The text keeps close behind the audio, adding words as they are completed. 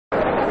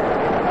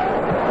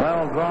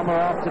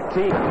to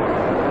tee.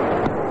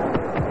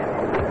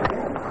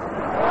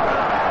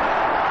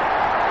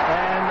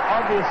 And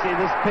obviously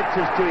this pitch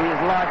is to his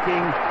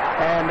liking,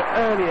 and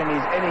early in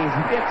his innings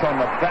he gets on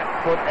the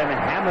back foot and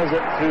hammers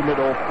it through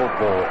mid-off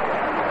football.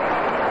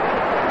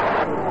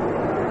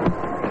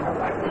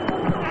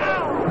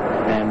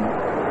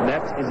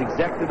 That is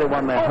exactly the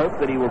one they hope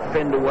that he will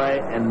fend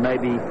away and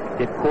maybe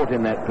get caught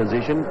in that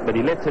position, but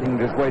he lets it in.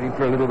 Just waiting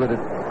for a little bit of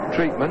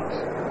treatment.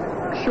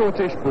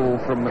 Shortish ball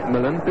from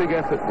McMillan, big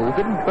effort ball.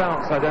 Didn't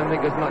bounce, I don't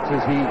think, as much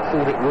as he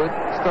thought it would.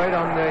 Straight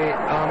on the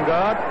arm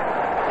guard.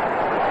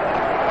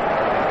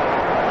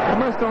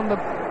 Almost on the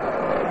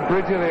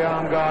bridge of the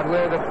arm guard,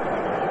 where the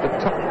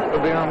top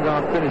of the arm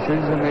guard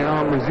finishes and the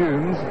arm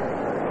resumes.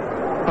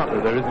 Not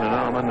that there isn't an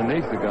arm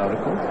underneath the guard,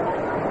 of course.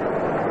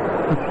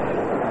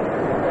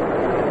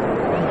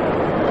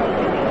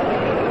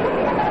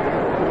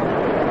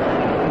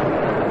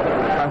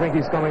 I think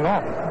he's coming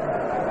off.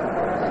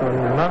 So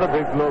another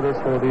big blow this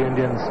for the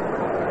Indians.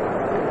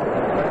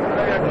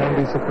 I'll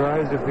be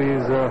surprised if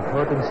he's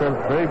hurt himself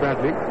very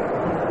badly.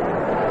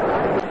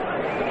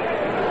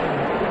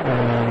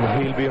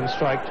 And he'll be on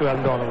strike to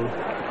Donald.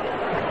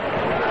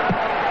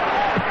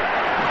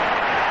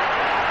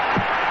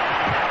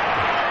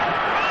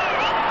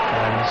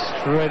 And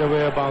straight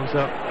away a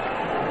bouncer.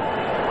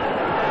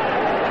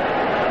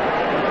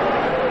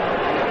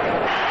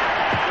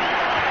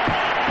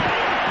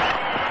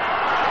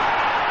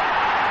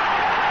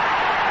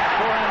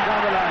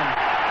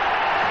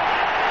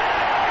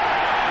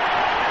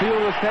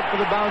 Field was set for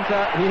the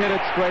bouncer, he hit it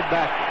straight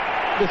back.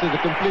 This is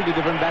a completely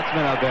different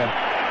batsman out there.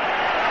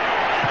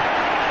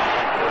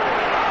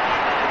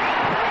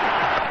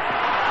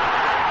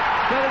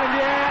 Set it in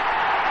the air.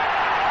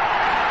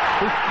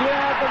 He's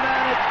cleared the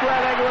man at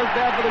square leg who was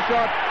there for the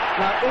shot.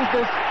 Now, is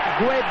this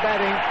great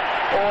batting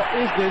or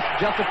is this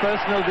just a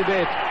personal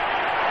debate?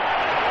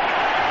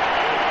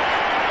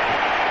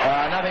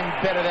 Nothing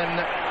better than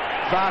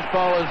fast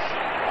bowlers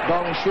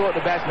bowling short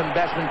to batsmen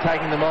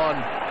taking them on.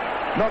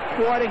 Not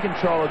quite in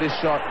control of this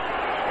shot.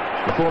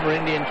 The former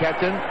Indian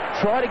captain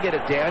tried to get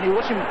it down. You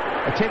watch him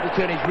attempt to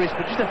turn his wrist,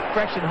 but just a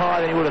fraction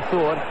higher than he would have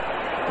thought.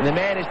 And the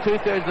man is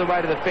 2/3 of the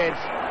way to the fence.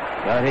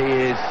 But he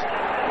is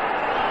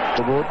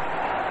the board.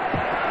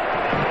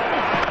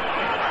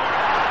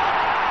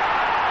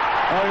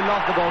 Oh, he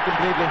lost the ball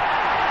completely.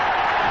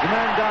 The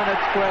man down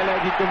at square leg,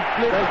 he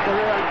completely...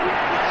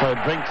 So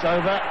drinks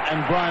over,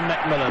 and Brian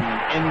McMillan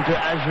into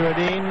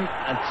Azharuddin.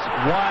 It's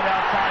wide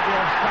outside the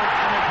off stump,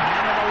 and it's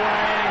hammered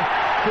away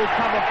to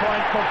cover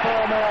point for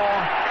 4 more,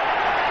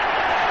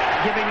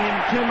 giving him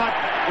too much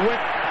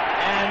width,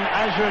 and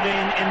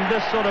Azharuddin in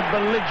this sort of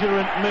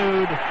belligerent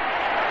mood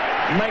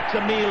makes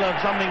a meal of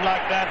something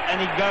like that, and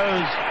he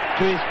goes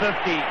to his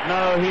 50.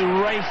 No, he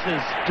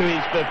races to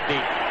his 50.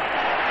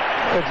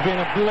 It's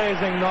been a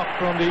blazing knock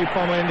from the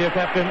former India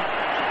captain.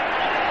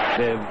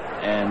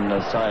 And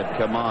Saib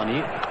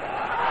Kamani. They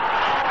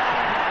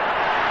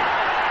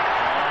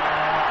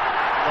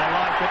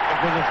like it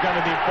because it's going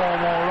to be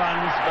 4 more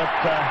runs, but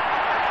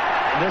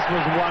this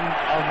was one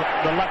of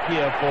the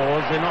luckier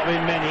 4s. There have not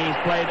been many. He's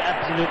played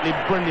absolutely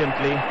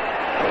brilliantly. Away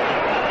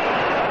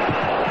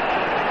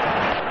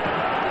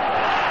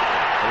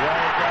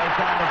it goes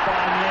down the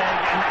fine leg,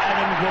 and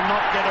Adams will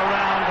not get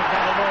around to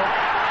cut it off.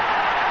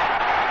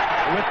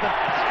 With the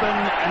spin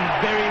and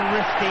very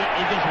risky,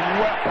 he just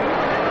worked.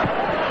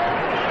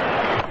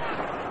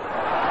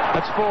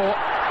 That's 4.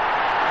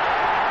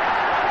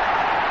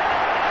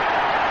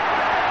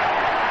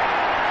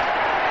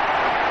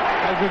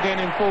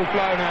 Azharuddin in full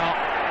flow now.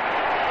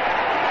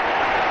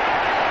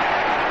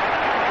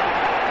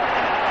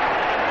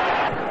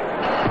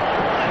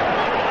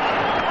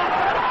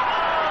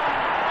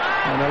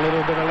 And a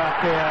little bit of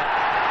luck here.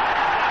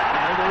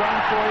 Another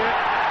run for you.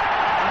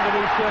 Under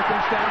these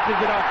circumstances,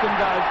 it often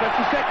does. That's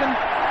the second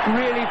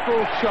really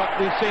full shot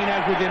we've seen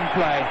Azharuddin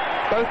play.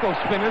 Both off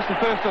spinners, the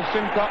first off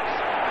Simcox,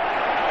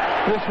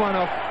 this one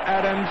off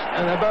Adams,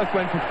 and they both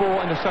went for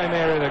 4 in the same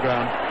area of the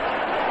ground.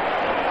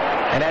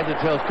 And Azhar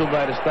tells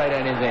Kumble to stay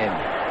down his end.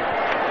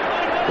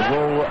 The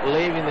ball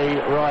leaving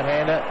the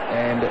right-hander,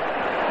 and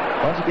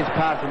once it gets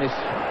past in this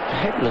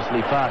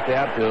fabulously fast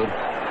outfield,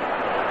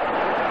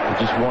 it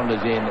just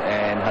wanders in,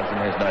 and Hudson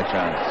has no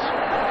chance.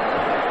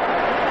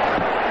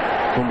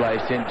 Kumble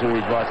is sent to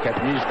his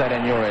vice-captain. You just stay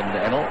down your end,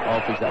 Anil.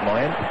 I'll fix up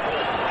my end.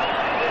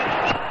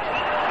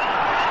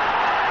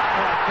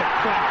 That's a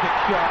classic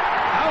shot.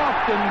 How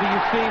often do you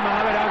see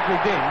Mohammad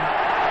Azharuddin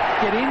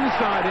get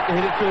inside it to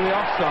hit it through the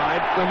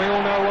offside when we all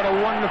know what a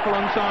wonderful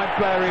onside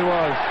player he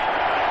was?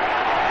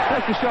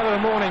 That's the shot of the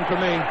morning for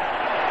me.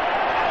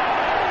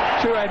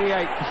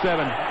 288 for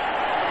 7.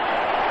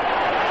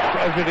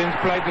 Azharuddin's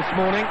played this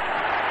morning.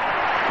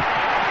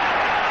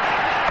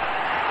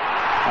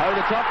 Over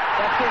the top,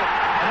 that's it.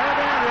 Another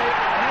boundary,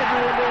 and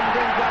Azharuddin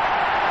brings up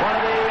one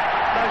of the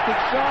most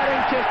exciting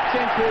test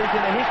centuries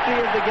in the history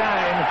of the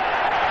game.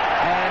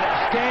 And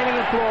standing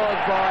applause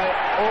by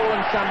all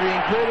and sundry,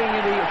 including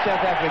the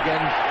South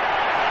Africans.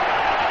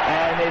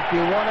 And if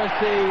you want to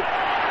see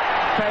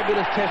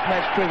fabulous test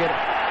match cricket,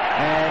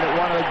 and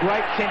one of the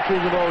great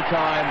centuries of all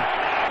time.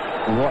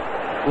 What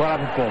a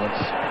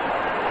performance.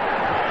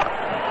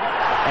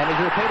 And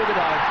he's repeated the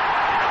dose.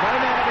 No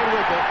man at the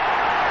wicket.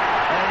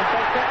 And in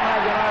fact, that may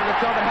have gone over the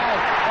top. It has.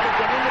 But it's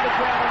gone into the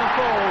crowd on the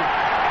fall.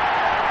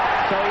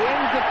 So he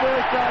ends the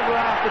first over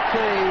after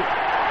tea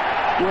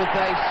with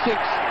a 6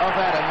 off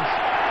Adams.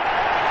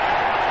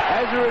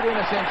 Azharuddin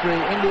a century.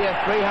 India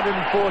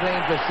 314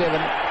 for 7.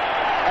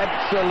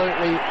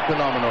 Absolutely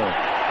phenomenal.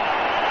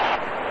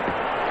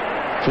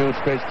 Field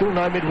spread, still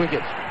no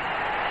mid-wicket.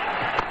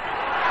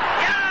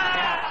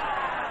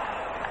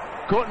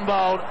 Caught and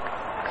bowled.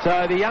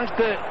 So the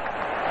youngster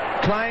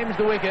claims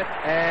the wicket,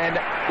 and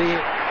the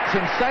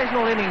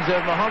sensational innings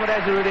of Mohammad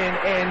Azharuddin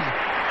ends.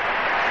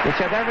 The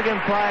South African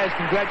players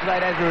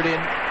congratulate Azharuddin.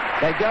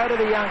 They go to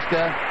the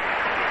youngster,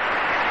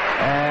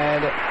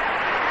 and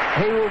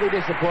he will be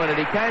disappointed.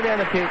 He came down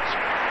the pitch.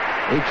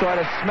 He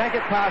tried to smack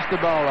it past the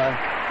bowler,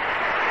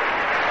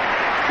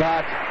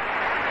 but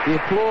the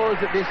applause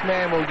that this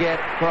man will get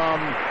from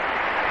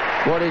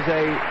what is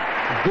a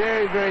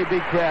very, very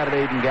big crowd at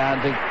Eden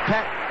Gardens. And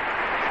Pat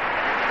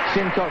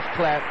Simcox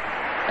clap,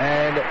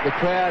 and the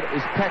crowd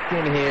is packed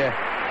in here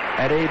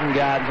at Eden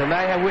Gardens, and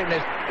they have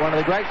witnessed one of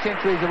the great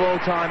centuries of all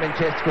time in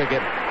Test cricket.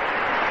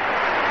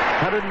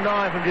 109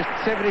 from just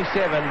 77,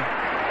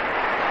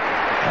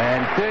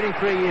 and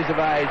 33 years of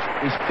age,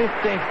 his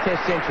 15th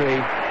Test century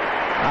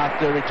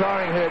after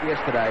retiring hurt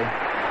yesterday,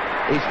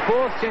 his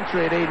 4th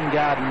century at Eden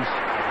Gardens,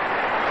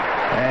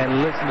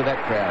 and listen to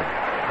that crowd.